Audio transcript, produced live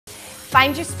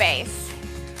Find your space.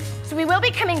 So we will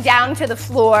be coming down to the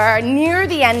floor near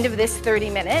the end of this 30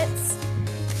 minutes.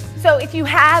 So if you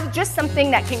have just something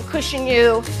that can cushion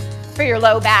you for your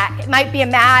low back, it might be a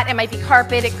mat, it might be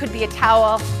carpet, it could be a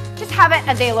towel, just have it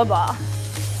available.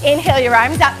 Inhale your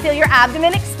arms up, feel your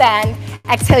abdomen expand.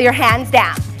 Exhale your hands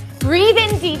down. Breathe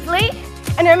in deeply.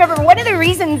 And remember, one of the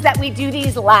reasons that we do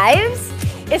these lives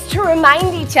is to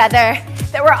remind each other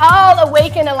that we're all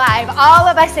awake and alive, all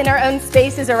of us in our own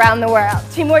spaces around the world.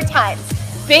 2 more times.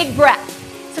 Big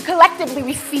breath. So collectively,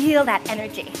 we feel that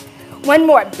energy. 1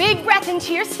 more. Big breath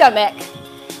into your stomach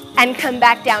and come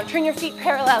back down. Turn your feet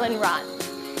parallel and run.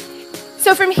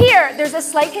 So from here, there's a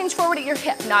slight hinge forward at your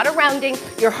hip, not a rounding.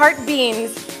 Your heart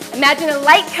beams. Imagine a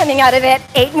light coming out of it.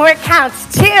 8 more counts.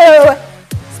 2.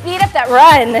 Speed up that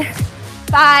run.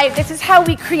 5. This is how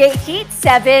we create heat.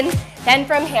 7. Then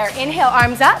from here, inhale,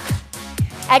 arms up.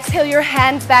 Exhale your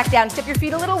hands back down. Step your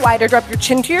feet a little wider. Drop your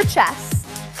chin to your chest.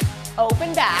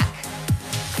 Open back.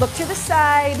 Look to the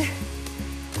side.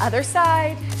 Other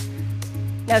side.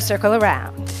 Now circle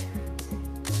around.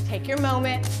 Take your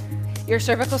moment. Your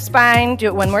cervical spine, do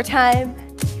it 1 more time,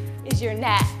 is your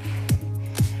neck.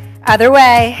 Other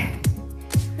way.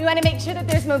 We want to make sure that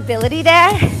there's mobility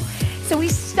there. So we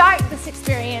start this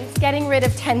experience getting rid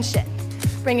of tension.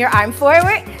 Bring your arm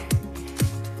forward.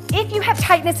 If you have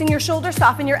tightness in your shoulder,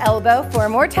 soften your elbow. 4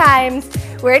 more times.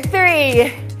 We're at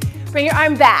 3. Bring your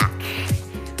arm back.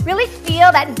 Really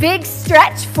feel that big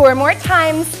stretch. 4 more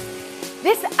times.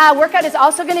 This workout is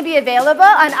also going to be available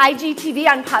on IGTV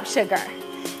on Pop Sugar.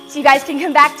 So you guys can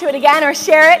come back to it again or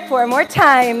share it 4 more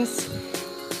times.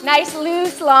 Nice,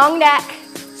 loose, long neck.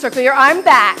 Circle your arm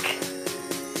back.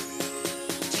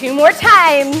 2 more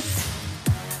times.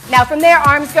 Now from there,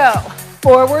 arms go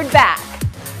forward, back.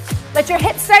 Let your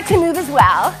hips start to move as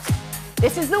well.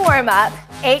 This is the warm-up.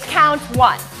 8 counts.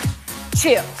 1,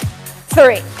 2,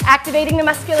 3. Activating the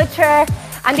musculature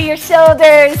under your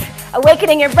shoulders,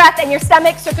 awakening your breath and your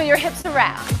stomach. Circle your hips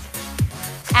around.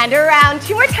 And around.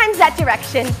 2 more times that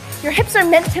direction. Your hips are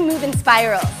meant to move in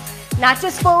spirals, not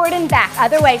just forward and back.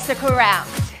 Other way, circle around.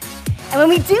 And when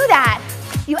we do that,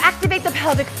 you activate the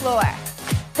pelvic floor,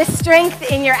 the strength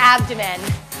in your abdomen.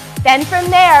 Then from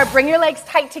there, bring your legs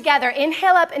tight together.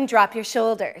 Inhale up and drop your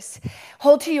shoulders.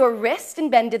 Hold to your wrist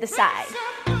and bend to the side.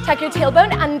 Tuck your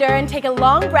tailbone under and take a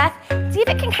long breath. See if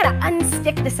it can kind of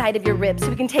unstick the side of your ribs so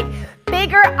we can take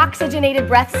bigger oxygenated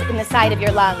breaths in the side of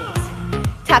your lungs.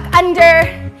 Tuck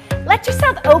under. Let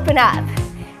yourself open up.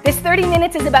 This 30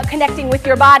 minutes is about connecting with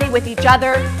your body, with each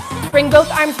other. Bring both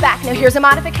arms back. Now here's a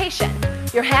modification.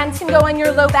 Your hands can go on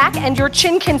your low back and your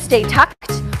chin can stay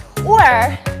tucked.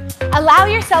 Or allow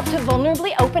yourself to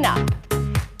vulnerably open up.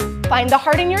 Find the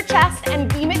heart in your chest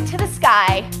and beam it to the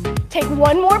sky. Take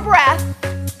 1 more breath.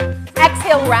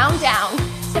 Exhale, round down.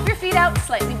 Step your feet out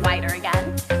slightly wider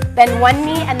again. Bend one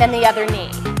knee and then the other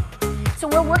knee. So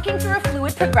we're working through a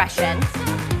fluid progression.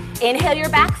 Inhale your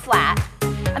back flat.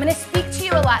 I'm going to speak to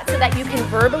you a lot so that you can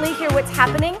verbally hear what's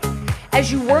happening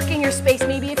as you work in your space,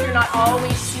 maybe if you're not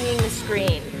always seeing the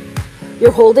screen.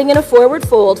 You're holding in a forward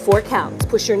fold, 4 counts.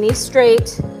 Push your knees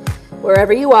straight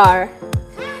wherever you are.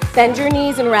 Bend your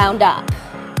knees and round up.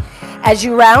 As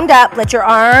you round up, let your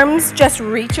arms just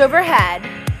reach overhead.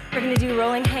 We're going to do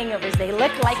rolling hangovers. They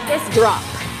look like this. Drop.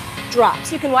 Drop.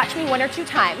 So you can watch me 1 or 2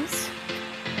 times.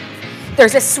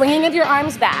 There's a swinging of your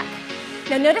arms back.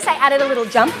 Now notice I added a little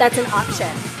jump. That's an option.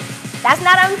 That's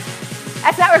not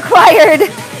required.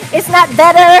 It's not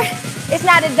better. It's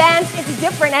not advanced. It's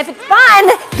different. If it's fun,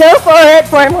 go for it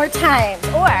 4 more times.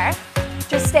 Or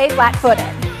just stay flat-footed.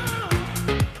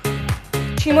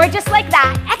 2 more just like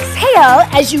that. Exhale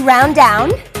as you round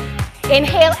down.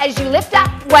 Inhale as you lift up.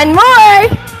 1 more.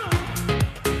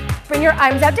 Bring your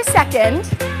arms out to second.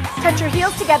 Touch your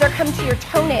heels together. Come to your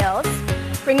toenails.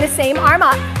 Bring the same arm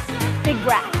up. Big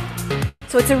breath.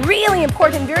 So it's a really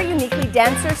important, very uniquely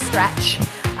dancer stretch.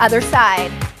 Other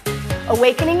side.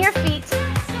 Awakening your feet.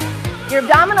 Your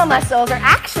abdominal muscles are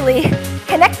actually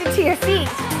connected to your feet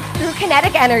through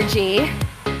kinetic energy.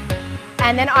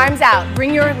 And then arms out.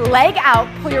 Bring your leg out.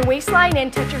 Pull your waistline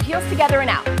in. Touch your heels together and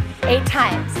out. 8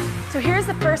 times. So here's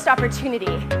the first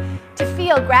opportunity to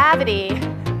feel gravity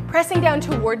pressing down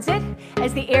towards it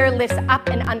as the air lifts up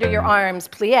and under your arms.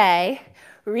 Plie.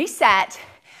 Reset.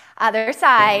 Other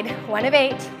side. 1 of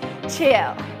 8.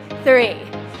 2, 3.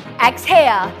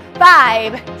 Exhale.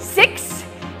 5, 6,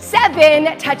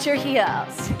 7. Touch your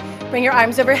heels. Bring your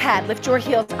arms overhead. Lift your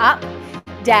heels up,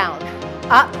 down,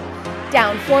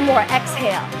 down. 4 more.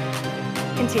 Exhale.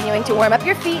 Continuing to warm up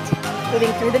your feet.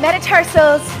 Moving through the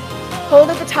metatarsals. Hold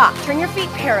at the top. Turn your feet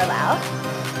parallel.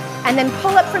 And then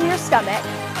pull up from your stomach.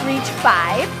 Reach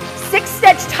 5, 6,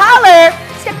 stretch taller.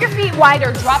 Step your feet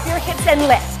wider, drop your hips and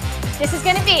lift. This is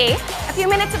gonna be a few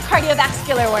minutes of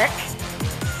cardiovascular work.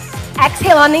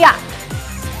 Exhale on the up.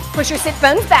 Push your sit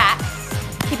bones back.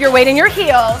 Keep your weight in your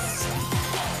heels.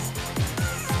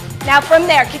 Now from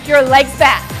there, kick your legs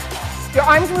back. Your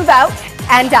arms move out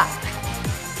and up.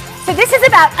 So this is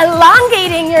about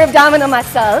elongating your abdominal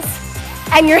muscles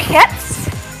and your hips.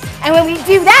 And when we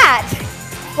do that,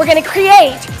 we're gonna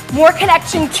create more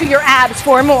connection to your abs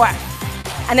for more.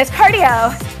 And this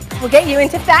cardio will get you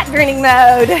into fat burning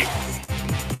mode.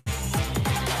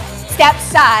 Step,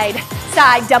 side,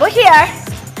 side, double here.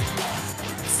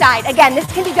 Side, again, this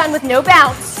can be done with no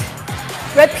bounce.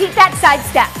 Repeat that side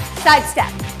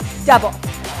step, double.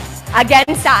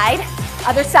 Again, side,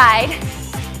 other side.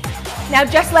 Now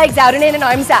just legs out and in and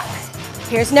arms up.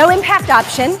 Here's no impact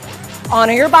option.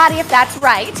 Honor your body if that's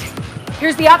right.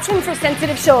 Here's the option for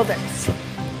sensitive shoulders.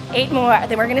 8 more,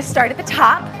 then we're gonna start at the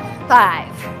top. 5.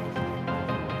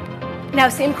 Now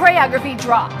same choreography,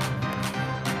 drop.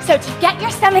 So to get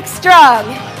your stomach strong,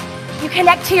 you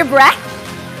connect to your breath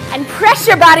and press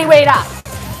your body weight up.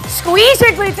 Squeeze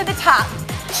your glutes at the top.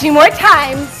 2 more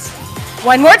times.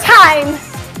 1 more time.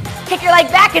 Kick your leg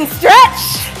back and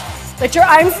stretch. Let your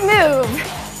arms move.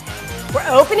 We're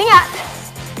opening up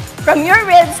from your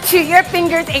ribs to your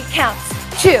fingers, 8 counts.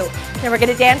 2. Then we're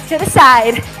gonna dance to the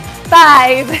side.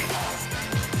 5.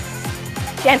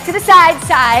 Dance to the side,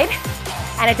 side,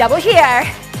 and a double here.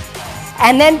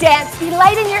 And then dance, be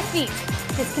light in your feet.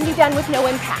 This can be done with no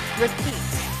impact. Repeat.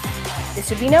 This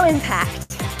would be no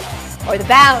impact. Or the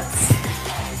bounce.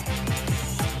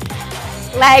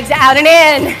 Legs out and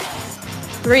in.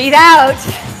 Breathe out.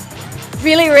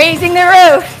 Really raising the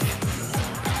roof.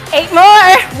 8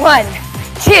 more. 1,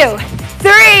 2,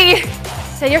 3.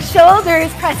 So your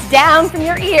shoulders press down from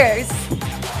your ears.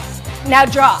 Now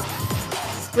drop.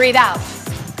 Breathe out.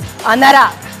 On that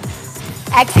up.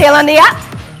 Exhale on the up.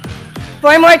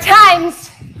 4 more times.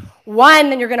 1,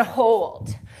 then you're gonna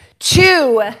hold.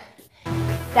 2.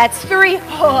 That's 3,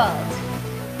 hold.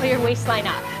 Pull your waistline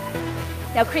up.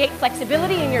 Now create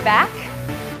flexibility in your back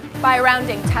by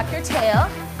rounding. Tuck your tail,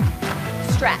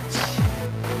 stretch.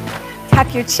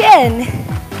 Tuck your chin,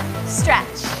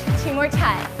 stretch. 2 more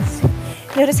times.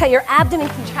 Notice how your abdomen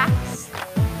contracts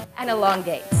and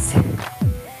elongates.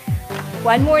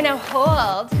 1 more, now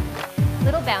hold.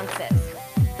 Little bounces.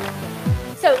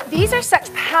 So these are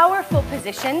such powerful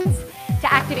positions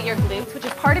to activate your glutes, which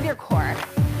is part of your core,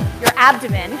 your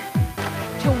abdomen,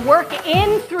 to work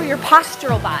in through your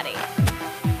postural body,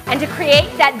 and to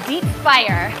create that deep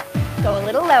fire. Go a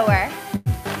little lower.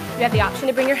 You have the option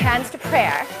to bring your hands to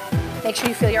prayer. Make sure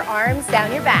you feel your arms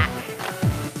down your back.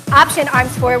 Option,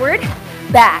 arms forward,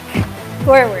 back,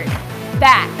 forward,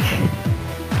 back.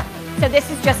 So this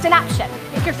is just an option.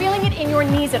 If you're feeling it in your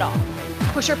knees at all,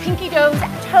 push your pinky toes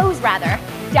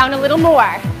down a little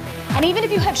more. And even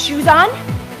if you have shoes on,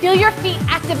 feel your feet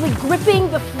actively gripping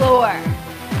the floor.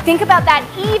 Think about that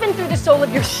even through the sole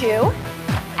of your shoe.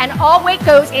 And all weight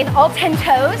goes in all 10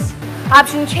 toes.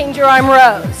 Option, change your arm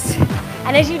rows.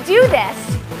 And as you do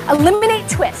this, eliminate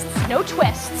twists, no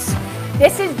twists.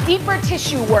 This is deeper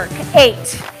tissue work. 8,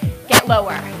 get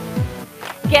lower.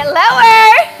 Get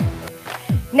lower.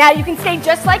 Now you can stay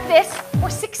just like this or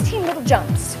 16 little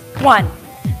jumps. 1,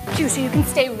 2, so you can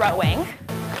stay rowing.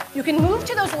 You can move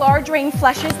to those large range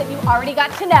flushes that you already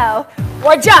got to know,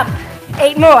 or jump.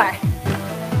 8 more.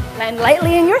 Land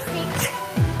lightly in your feet.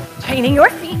 Training your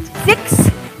feet. 6,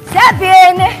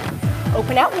 7.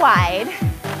 Open out wide.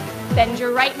 Bend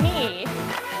your right knee.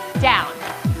 Down.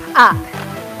 Up.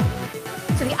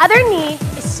 So the other knee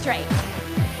is straight.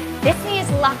 This knee is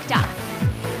locked up.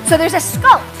 So there's a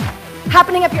sculpt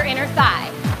happening up your inner thigh.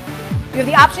 You have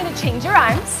the option to change your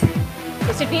arms.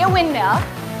 This would be a windmill.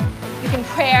 You can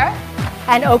prayer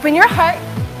and open your heart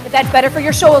if that's better for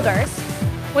your shoulders.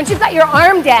 Once you've got your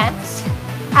arm dance,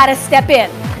 add a step in,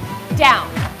 down,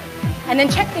 and then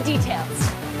check the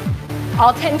details.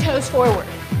 All 10 toes forward.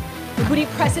 The booty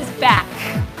presses back,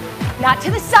 not to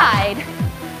the side,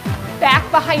 back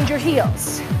behind your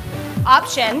heels.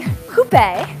 Option,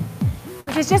 coupe,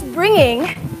 which is just bringing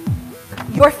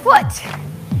your foot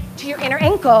to your inner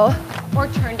ankle, or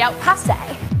turned out passe,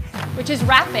 which is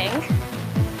wrapping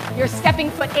your stepping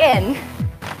foot in.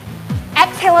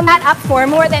 Exhale on that up. 4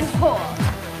 more, then hold.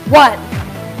 1.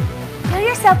 Feel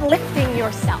yourself lifting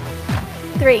yourself.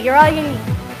 3, you're all you need.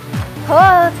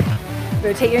 Hold.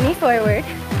 Rotate your knee forward.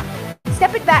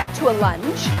 Step it back to a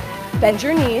lunge. Bend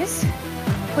your knees.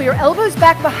 Pull your elbows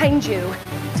back behind you.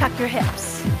 Tuck your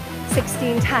hips.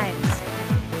 16 times.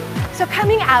 So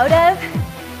coming out of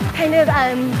kind of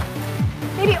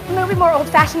maybe a little bit more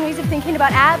old-fashioned ways of thinking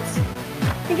about abs,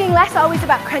 Thinking less always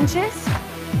about crunches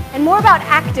and more about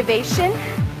activation.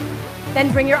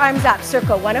 Then bring your arms up,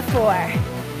 circle, 1 of 4.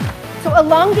 So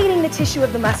elongating the tissue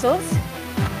of the muscles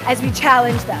as we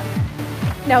challenge them.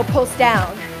 Now pulse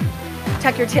down.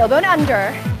 Tuck your tailbone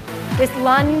under. This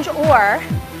lunge or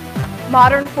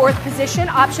modern 4th position,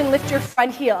 option lift your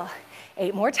front heel.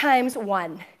 8 more times,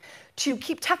 1, 2,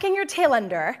 keep tucking your tail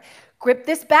under. Grip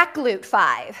this back glute,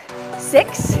 5,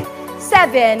 6,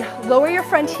 7, lower your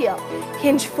front heel.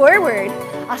 Hinge forward,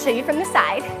 I'll show you from the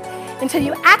side, until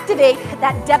you activate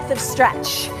that depth of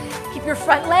stretch. Keep your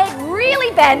front leg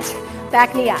really bent,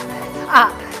 back knee up,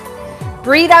 up.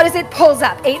 Breathe out as it pulls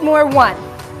up, 8 more, 1.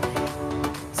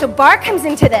 So barre comes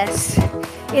into this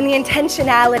in the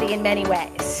intentionality in many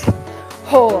ways.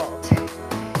 Hold.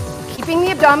 Keeping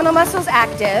the abdominal muscles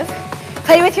active.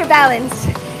 Play with your balance.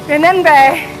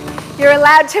 Remember, you're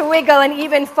allowed to wiggle and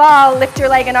even fall. Lift your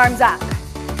leg and arms up.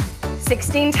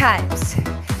 16 times.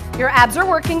 Your abs are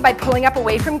working by pulling up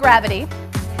away from gravity.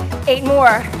 8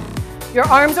 more. Your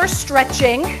arms are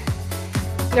stretching.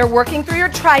 They're working through your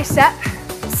tricep.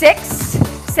 6,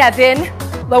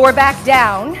 7, lower back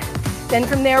down. Then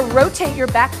from there, rotate your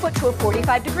back foot to a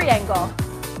 45-degree angle.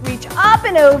 Reach up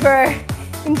and over.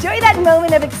 Enjoy that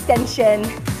moment of extension.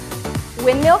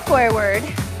 Windmill forward.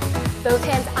 Both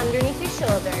hands underneath your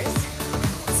shoulders.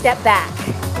 Step back.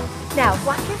 Now,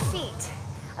 walk your feet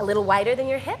a little wider than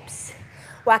your hips.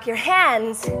 Walk your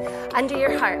hands under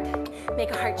your heart. Make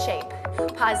a heart shape.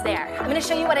 Pause there. I'm going to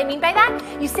show you what I mean by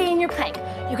that. You stay in your plank.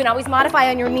 You can always modify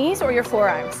on your knees or your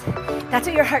forearms. That's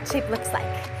what your heart shape looks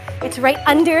like. It's right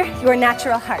under your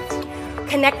natural heart,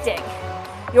 connecting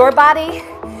your body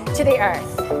to the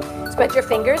earth. Spread your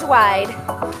fingers wide.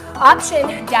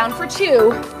 Option down for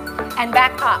 2 and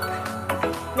back up.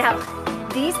 Now,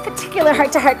 these particular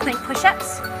heart-to-heart plank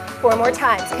push-ups, 4 more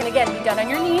times, can again be done on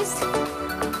your knees.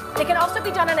 They can also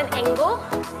be done on an angle,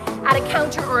 at a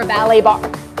counter or a ballet bar.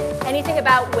 Anything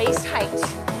about waist height,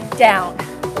 down.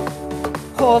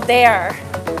 Hold there.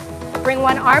 Bring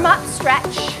one arm up,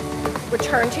 stretch.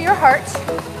 Return to your heart.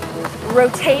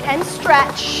 Rotate and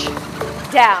stretch.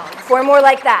 Down. 4 more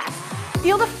like that.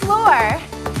 Feel the floor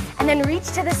and then reach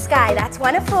to the sky. That's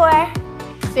 1 of 4.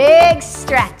 Big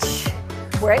stretch.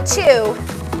 We're at 2.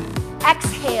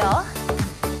 Exhale.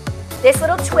 This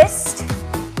little twist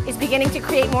is beginning to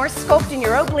create more sculpt in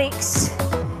your obliques.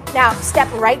 Now,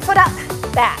 step right foot up,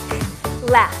 back,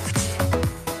 left.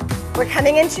 We're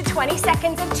coming into 20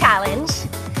 seconds of challenge.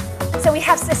 So we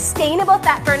have sustainable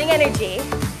fat burning energy.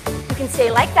 You can stay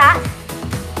like that,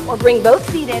 or bring both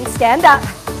feet in, stand up,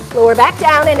 lower back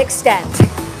down and extend.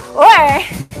 Or,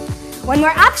 one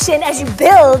more option as you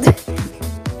build,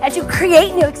 as you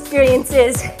create new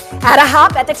experiences, add a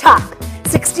hop at the top.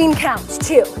 16 counts,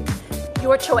 2.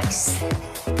 Your choice.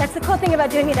 That's the cool thing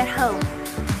about doing it at home.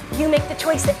 You make the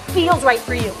choice that feels right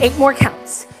for you. 8 more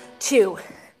counts, 2.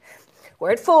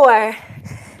 We're at 4.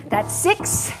 That's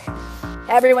 6.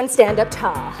 Everyone stand up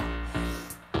tall.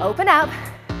 Open up.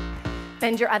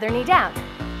 Bend your other knee down.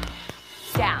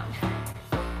 Down.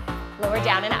 Lower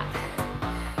down and up.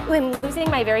 Ooh, I'm losing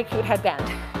my very cute headband.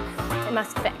 I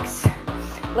must fix.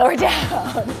 Lower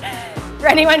down. For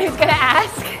anyone who's gonna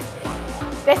ask,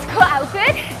 this cool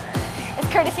outfit is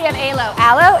courtesy of Alo.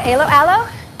 Alo.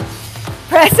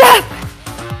 Press up.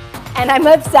 And I'm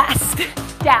obsessed.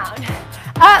 Down.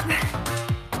 Up.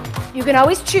 You can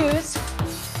always choose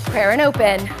prayer and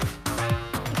open.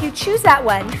 If you choose that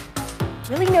one,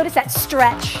 really notice that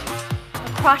stretch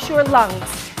across your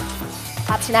lungs.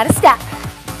 Option out of step.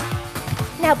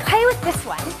 Now play with this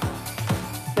one.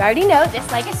 You already know this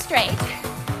leg is straight.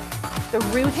 The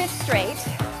root is straight.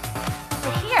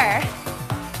 So here,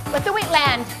 let the weight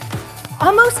land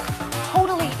almost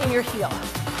totally in your heel.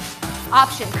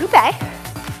 Option coupe,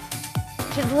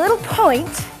 which is a little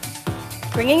point,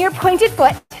 bringing your pointed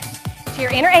foot to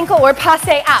your inner ankle or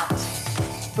passe out.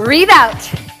 Breathe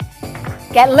out.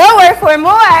 Get lower for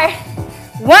more.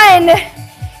 1.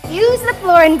 Use the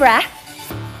floor and breath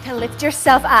to lift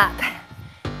yourself up.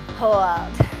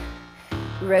 Hold.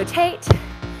 Rotate.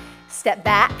 Step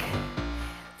back.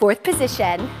 4th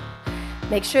position.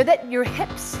 Make sure that your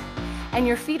hips and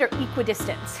your feet are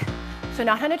equidistant. So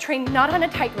not on a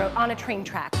tightrope, on a train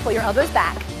track. Pull your elbows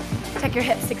back. Tuck your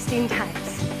hips 16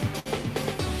 times.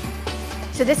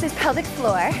 So this is pelvic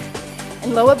floor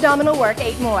and low abdominal work,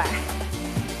 8 more.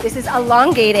 This is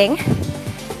elongating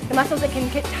the muscles that can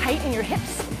get tight in your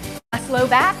hips. Low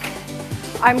back,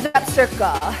 arms up,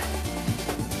 circle.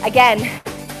 Again,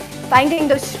 finding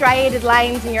those striated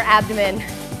lines in your abdomen.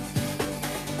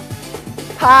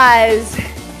 Pause,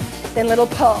 then little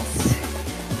pulse.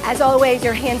 As always,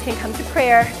 your hands can come to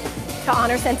prayer. To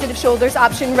honor sensitive shoulders,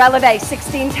 option releve,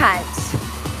 16 times.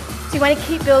 So you want to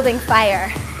keep building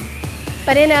fire,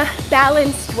 but in a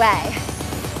balanced way.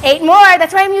 8 more,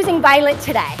 that's why I'm using violet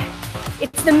today.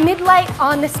 It's the midlight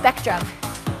on the spectrum,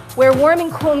 where warm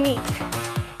and cool meet.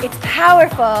 It's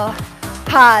powerful.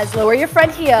 Pause, lower your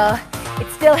front heel.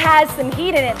 It still has some heat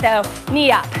in it though.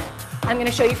 Knee up. I'm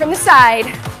gonna show you from the side.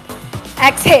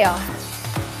 Exhale.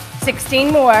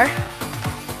 16 more.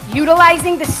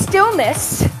 Utilizing the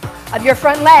stillness of your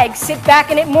front leg. Sit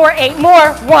back in it more. 8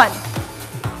 more. 1.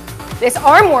 This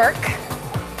arm work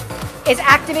is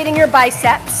activating your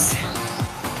biceps.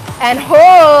 And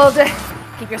hold.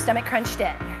 Keep your stomach crunched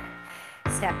in.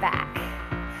 Step back.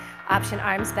 Option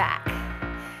arms back.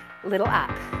 Little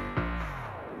up.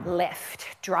 Lift.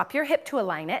 Drop your hip to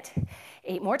align it.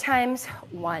 8 more times.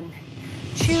 1,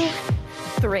 2,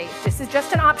 3. This is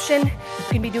just an option. You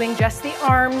can be doing just the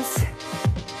arms.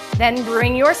 Then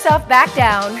bring yourself back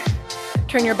down.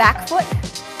 Turn your back foot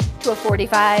to a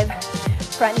 45.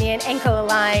 Front knee and ankle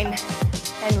align.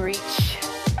 And reach.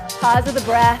 Pause with the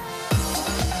breath.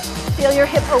 Feel your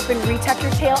hip open. Retuck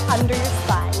your tail under your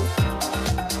spine.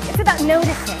 It's about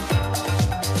noticing.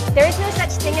 There is no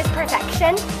such thing as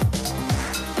perfection.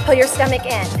 Pull your stomach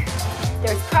in.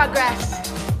 There's progress.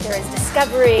 There is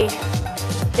discovery.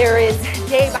 There is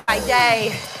day by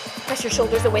day. Press your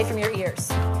shoulders away from your ears.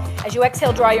 As you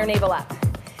exhale, draw your navel up.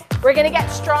 We're gonna get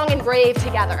strong and brave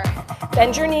together.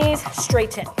 Bend your knees,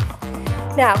 straighten.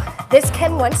 Now, this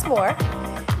can once more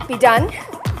be done.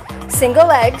 Single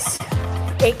legs,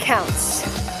 8 counts.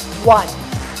 1.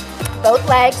 Both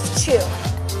legs, 2.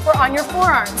 We're on your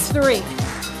forearms, 3.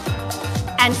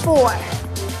 And 4.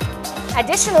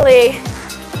 Additionally,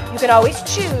 you can always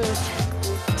choose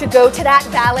to go to that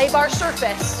ballet bar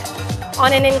surface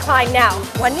on an incline now.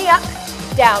 1 knee up,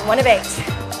 down, 1 of 8.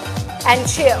 And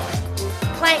 2.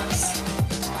 Planks.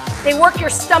 They work your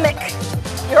stomach,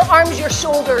 your arms, your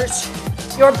shoulders,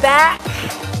 your back.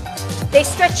 They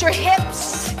stretch your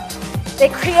hips. They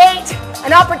create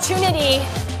an opportunity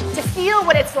to feel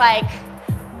what it's like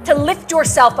to lift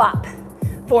yourself up.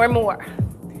 4 more.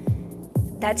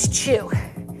 That's 2.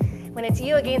 When it's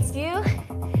you against you,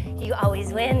 you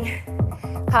always win.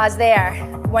 Pause there.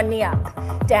 1 knee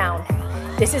up, down.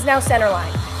 This is now center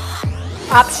line.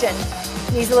 Option,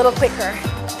 knees a little quicker.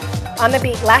 On the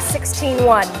beat, last 16,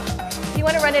 1. If you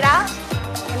want to run it out,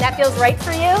 and that feels right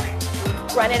for you,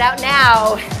 run it out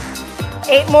now.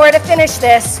 8 more to finish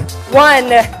this. 1,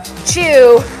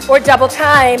 2, or double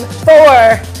time.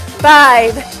 4,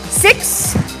 5, 6,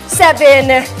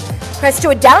 7. Press to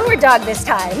a downward dog this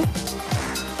time.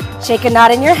 Shake a knot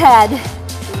in your head.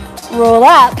 Roll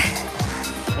up.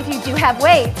 If you do have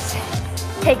weights,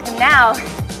 take them now.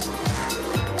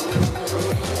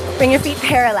 Bring your feet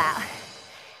parallel.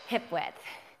 Hip width.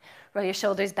 Roll your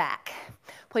shoulders back.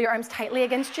 Pull your arms tightly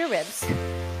against your ribs.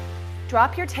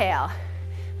 Drop your tail.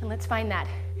 And let's find that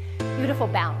beautiful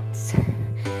balance.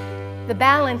 The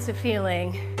balance of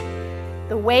feeling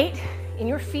the weight in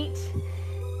your feet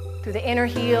through the inner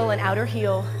heel and outer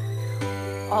heel,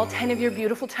 all 10 of your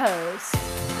beautiful toes.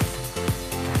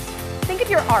 Think of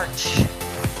your arch.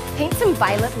 Paint some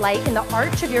violet light in the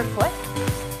arch of your foot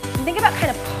and think about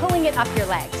kind of pulling it up your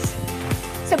legs.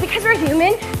 So because we're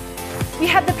human, we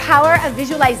have the power of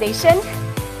visualization,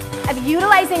 of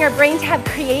utilizing our brain to have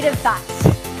creative thoughts.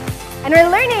 And we're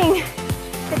learning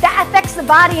that affects the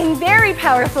body in very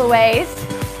powerful ways.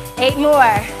 8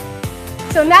 more.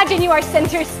 So imagine you are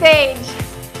center stage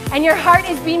and your heart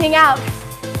is beaming out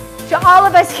to all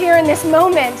of us here in this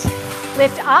moment.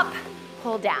 Lift up,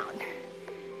 pull down.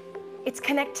 It's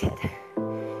connected.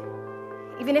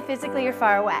 Even if physically you're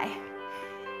far away,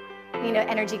 you know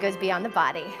energy goes beyond the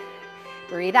body.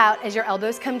 Breathe out as your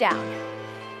elbows come down.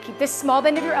 Keep this small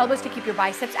bend of your elbows to keep your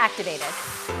biceps activated.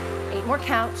 8 more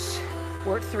counts.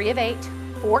 Work 3 of 8.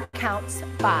 4 counts.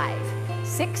 5,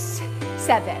 6,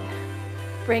 7.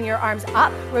 Bring your arms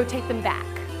up, rotate them back.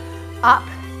 Up,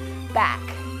 back.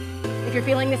 If you're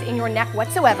feeling this in your neck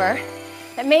whatsoever,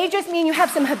 that may just mean you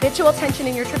have some habitual tension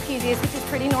in your trapezius, which is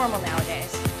pretty normal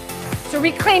nowadays. So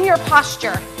reclaim your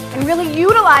posture and really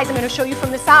utilize, I'm going to show you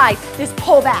from the side, this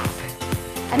pull back.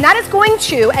 And that is going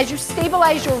to, as you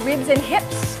stabilize your ribs and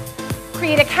hips,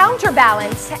 create a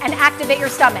counterbalance and activate your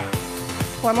stomach.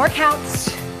 4 more counts.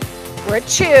 We're at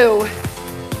 2.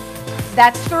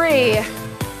 That's 3.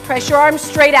 Press your arms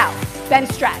straight out.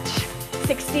 Bend, stretch.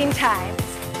 16 times.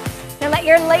 Now let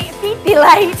your feet be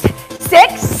light.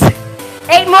 6.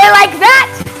 8 more like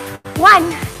that.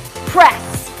 1.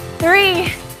 Press. 3,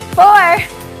 4,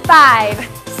 5,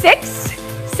 6,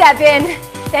 7.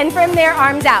 Then from there,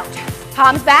 arms out.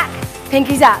 Palms back,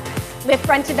 pinkies up. Lift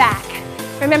front to back.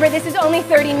 Remember, this is only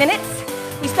 30 minutes.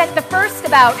 We spent the first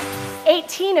about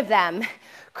 18 of them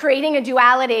creating a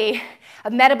duality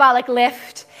of metabolic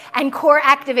lift and core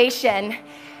activation.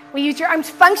 We used your arms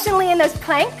functionally in those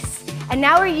planks, and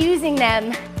now we're using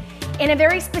them in a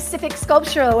very specific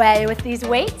sculptural way with these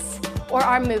weights or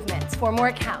arm movements. 4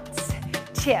 more counts.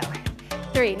 2,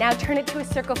 3. Now turn it to a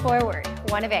circle forward.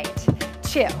 1 of 8.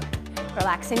 2.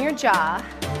 Relax in your jaw.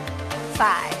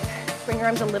 5. Bring your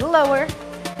arms a little lower.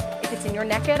 If it's in your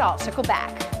neck at all, circle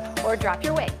back or drop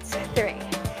your weights. 3.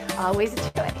 Always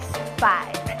a choice.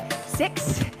 5,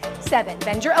 6, 7.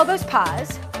 Bend your elbows,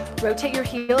 pause. Rotate your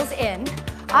heels in.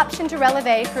 Option to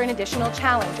releve for an additional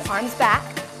challenge. Arms back,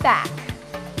 back.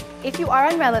 If you are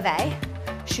on releve,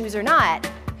 shoes or not,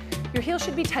 your heels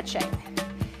should be touching.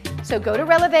 So go to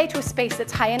releve to a space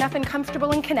that's high enough and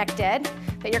comfortable and connected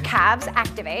that your calves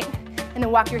activate, and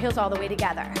then walk your heels all the way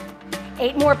together.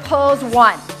 8 more pulls.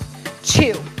 1,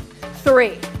 2,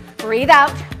 3. Breathe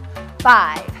out.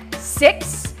 5,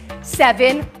 6,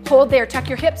 7. Hold there. Tuck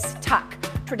your hips. Tuck.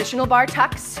 Traditional bar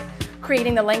tucks,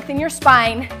 creating the length in your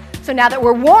spine. So now that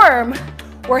we're warm,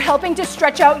 we're helping to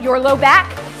stretch out your low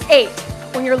back. 8.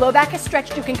 When your low back is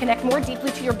stretched, you can connect more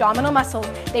deeply to your abdominal muscles.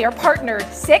 They are partnered.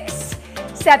 6,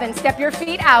 7. Step your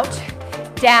feet out.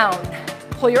 Down.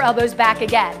 Pull your elbows back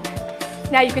again.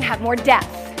 Now you can have more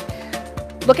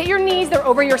depth. Look at your knees. They're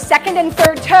over your second and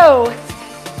third toe.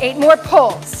 8 more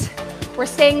pulls. We're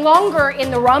staying longer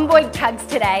in the rhomboid tugs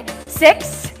today.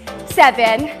 6,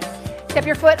 7. Step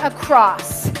your foot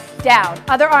across. Down.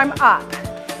 Other arm up.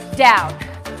 Down.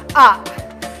 Up.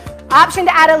 Option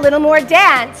to add a little more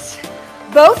dance.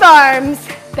 Both arms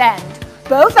bend.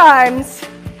 Both arms.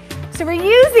 So we're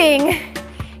using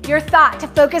your thought to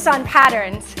focus on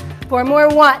patterns. 4 more.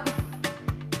 1.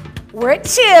 We're at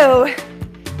 2.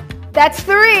 That's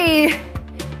 3.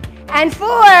 And 4.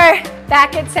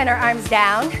 Back at center. Arms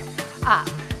down. Up.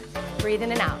 Breathe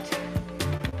in and out.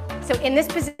 So in this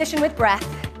position with breath,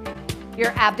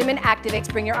 your abdomen activates.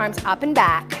 Bring your arms up and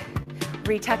back.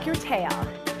 Retuck your tail.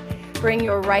 Bring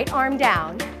your right arm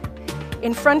down.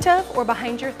 In front of or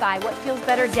behind your thigh, what feels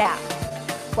better? Down.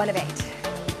 1 of 8.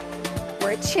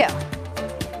 We're at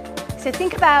 2. So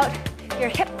think about your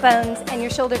hip bones and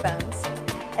your shoulder bones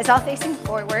as all facing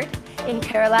forward in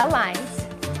parallel lines.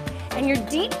 And your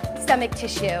deep stomach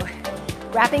tissue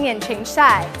wrapping in, change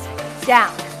sides.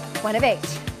 Down. 1 of 8.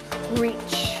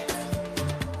 Reach.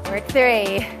 We're at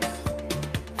 3.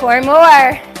 4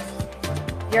 more.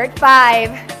 You're at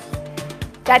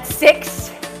 5. That's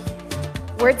 6.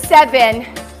 We're at 7.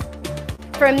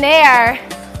 From there,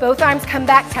 both arms come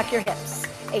back, tuck your hips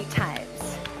 8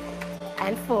 times.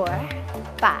 And 4,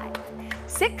 5,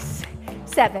 6,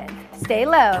 7. Stay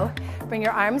low. Bring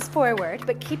your arms forward,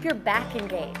 but keep your back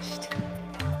engaged.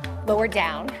 Lower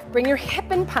down. Bring your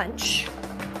hip and punch.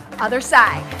 Other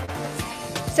side.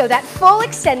 So that full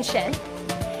extension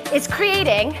is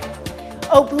creating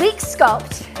oblique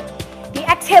sculpt. The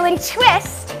exhaling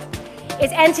twist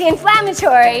is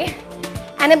anti-inflammatory,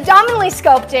 and abdominally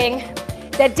sculpting,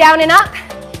 that down and up,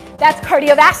 that's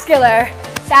cardiovascular,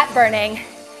 fat burning.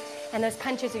 And those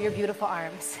punches are your beautiful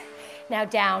arms. Now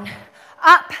down,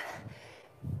 up,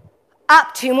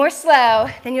 up. 2 more slow.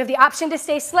 Then you have the option to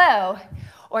stay slow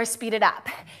or speed it up.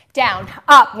 Down,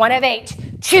 up. 1 of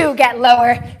 8. 2, get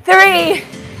lower. 3,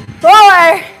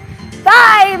 4,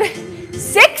 5,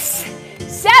 6,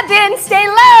 7. Stay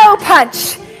low.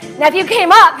 Punch. Now if you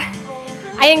came up,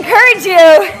 I encourage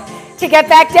you to get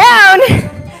back down.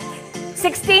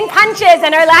 16 punches,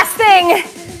 and our last thing,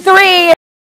 3,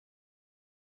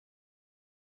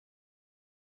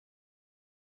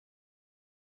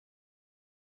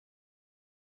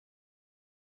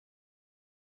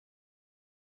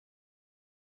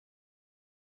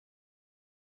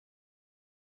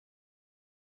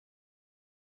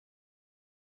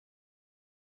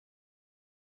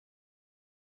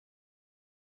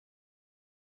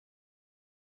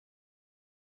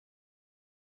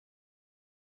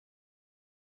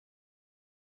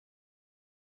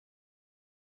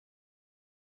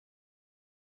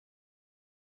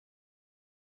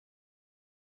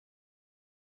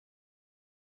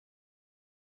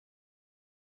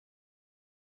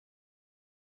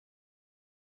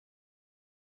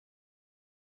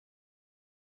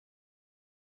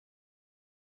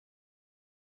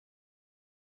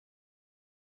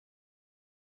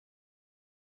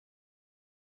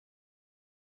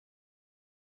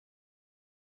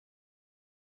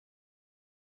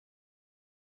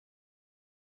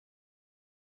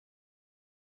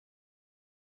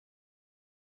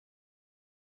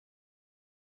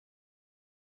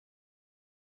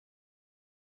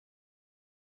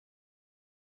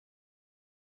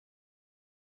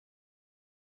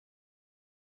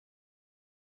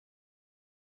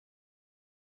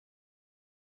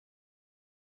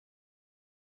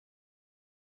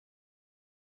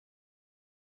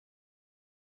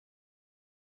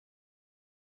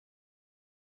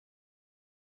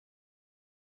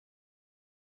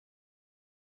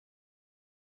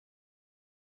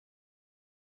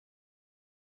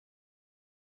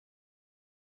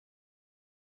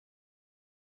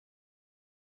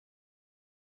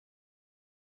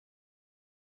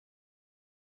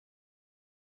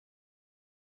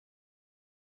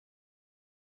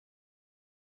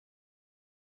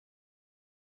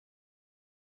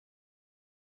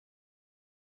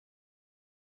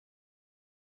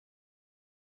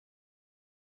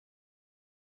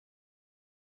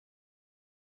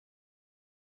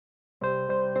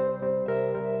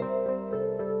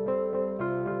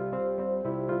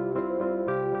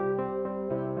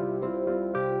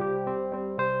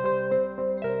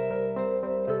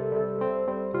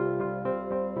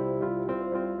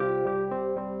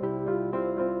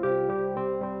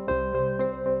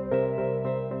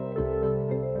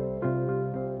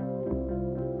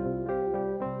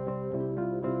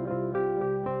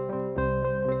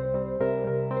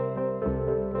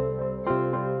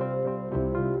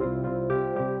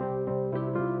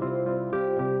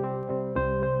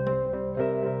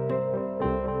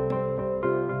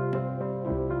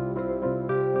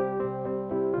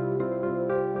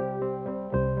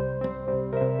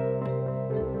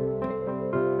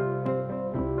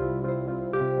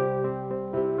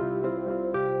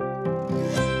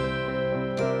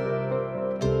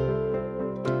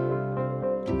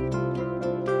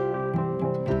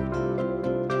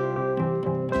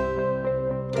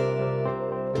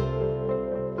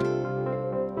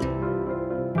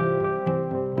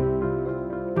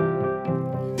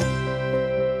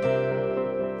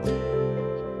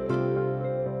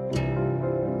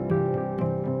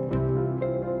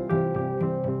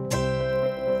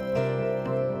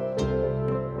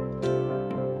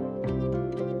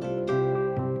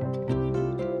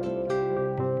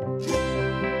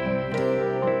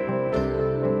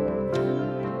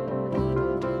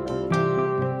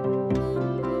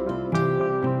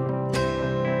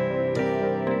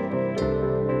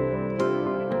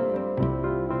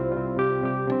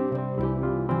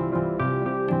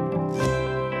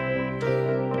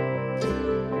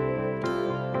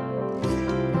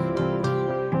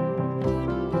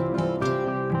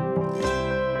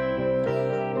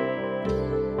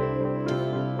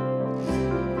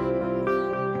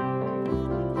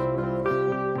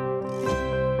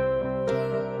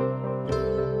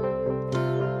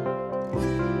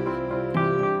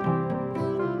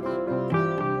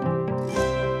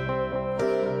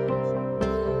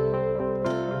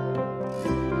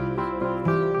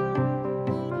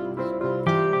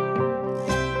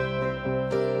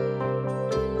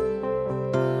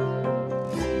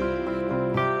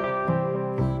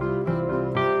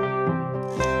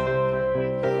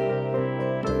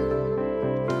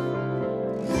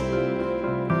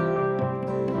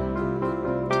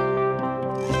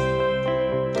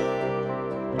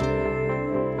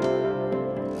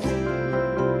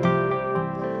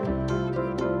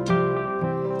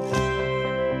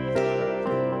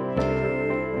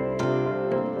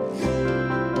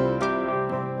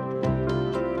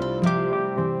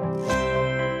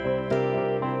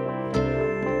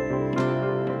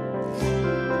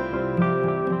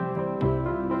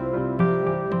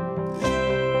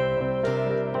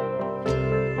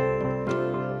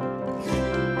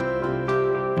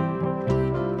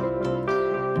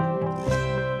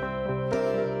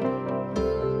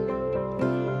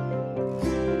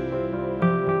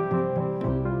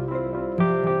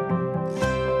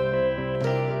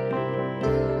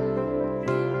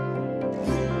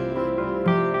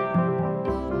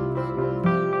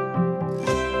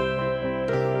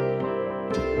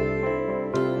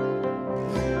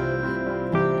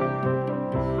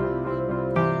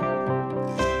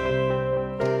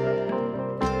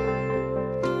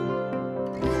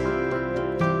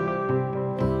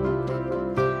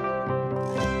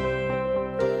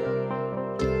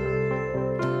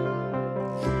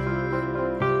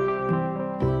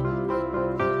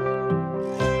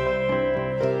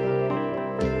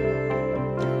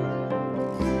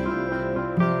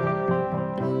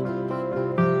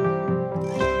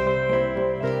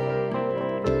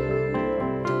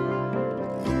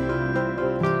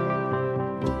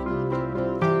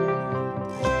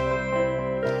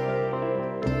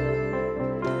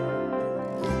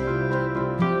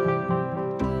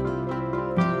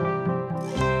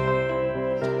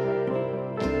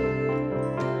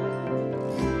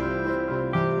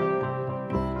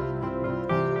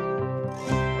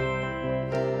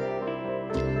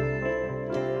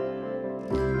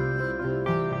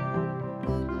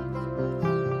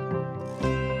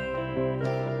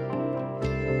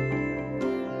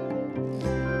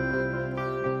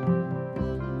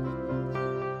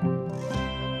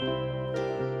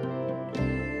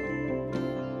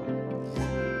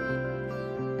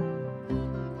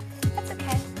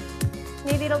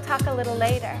 Maybe it'll talk a little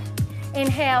later.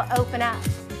 Inhale, open up.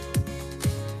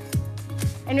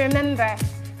 And remember,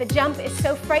 the jump is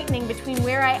so frightening between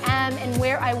where I am and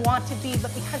where I want to be,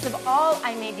 but because of all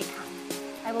I may become,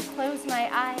 I will close my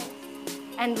eyes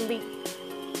and leap.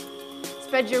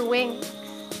 Spread your wings.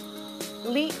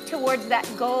 Leap towards that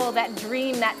goal, that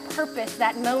dream, that purpose,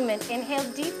 that moment. Inhale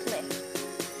deeply.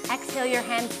 Exhale your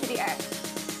hands to the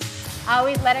earth.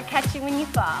 Always let it catch you when you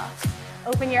fall.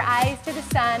 Open your eyes to the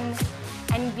sun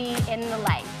and be in the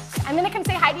light. I'm gonna come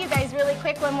say hi to you guys really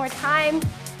quick one more time.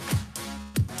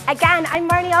 Again, I'm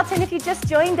Marnie Alton. If you just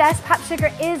joined us, Pop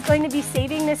Sugar is going to be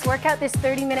saving this workout, this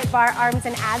 30-minute bar arms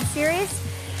and abs series.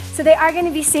 So they are going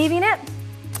to be saving it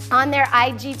on their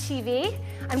IGTV.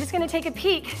 I'm just going to take a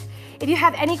peek. If you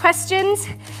have any questions,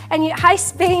 and hi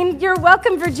Spain, you're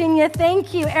welcome Virginia,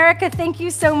 thank you. Erica, thank you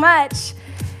so much.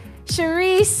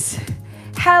 Charisse,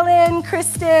 Helen,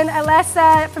 Kristen,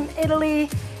 Alessa from Italy,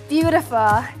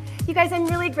 beautiful. You guys, I'm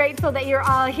really grateful that you're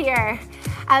all here.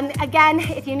 Again,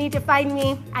 if you need to find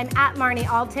me, I'm at Marnie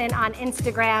Alton on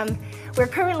Instagram. We're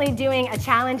currently doing a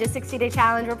challenge, a 60-day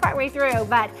challenge. We're partway through,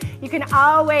 but you can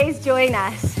always join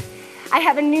us. I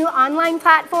have a new online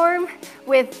platform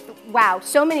with, wow,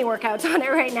 so many workouts on it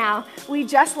right now. We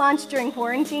just launched during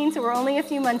quarantine, so we're only a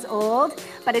few months old,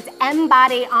 but it's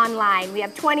MBODY online. We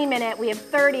have 20-minute, we have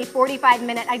 30,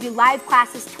 45-minute. I do live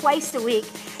classes twice a week.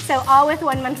 So all with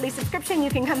one monthly subscription, you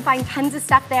can come find tons of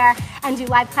stuff there and do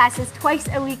live classes twice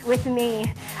a week with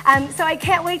me. So I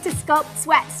can't wait to sculpt,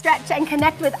 sweat, stretch, and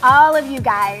connect with all of you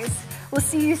guys. We'll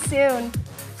see you soon.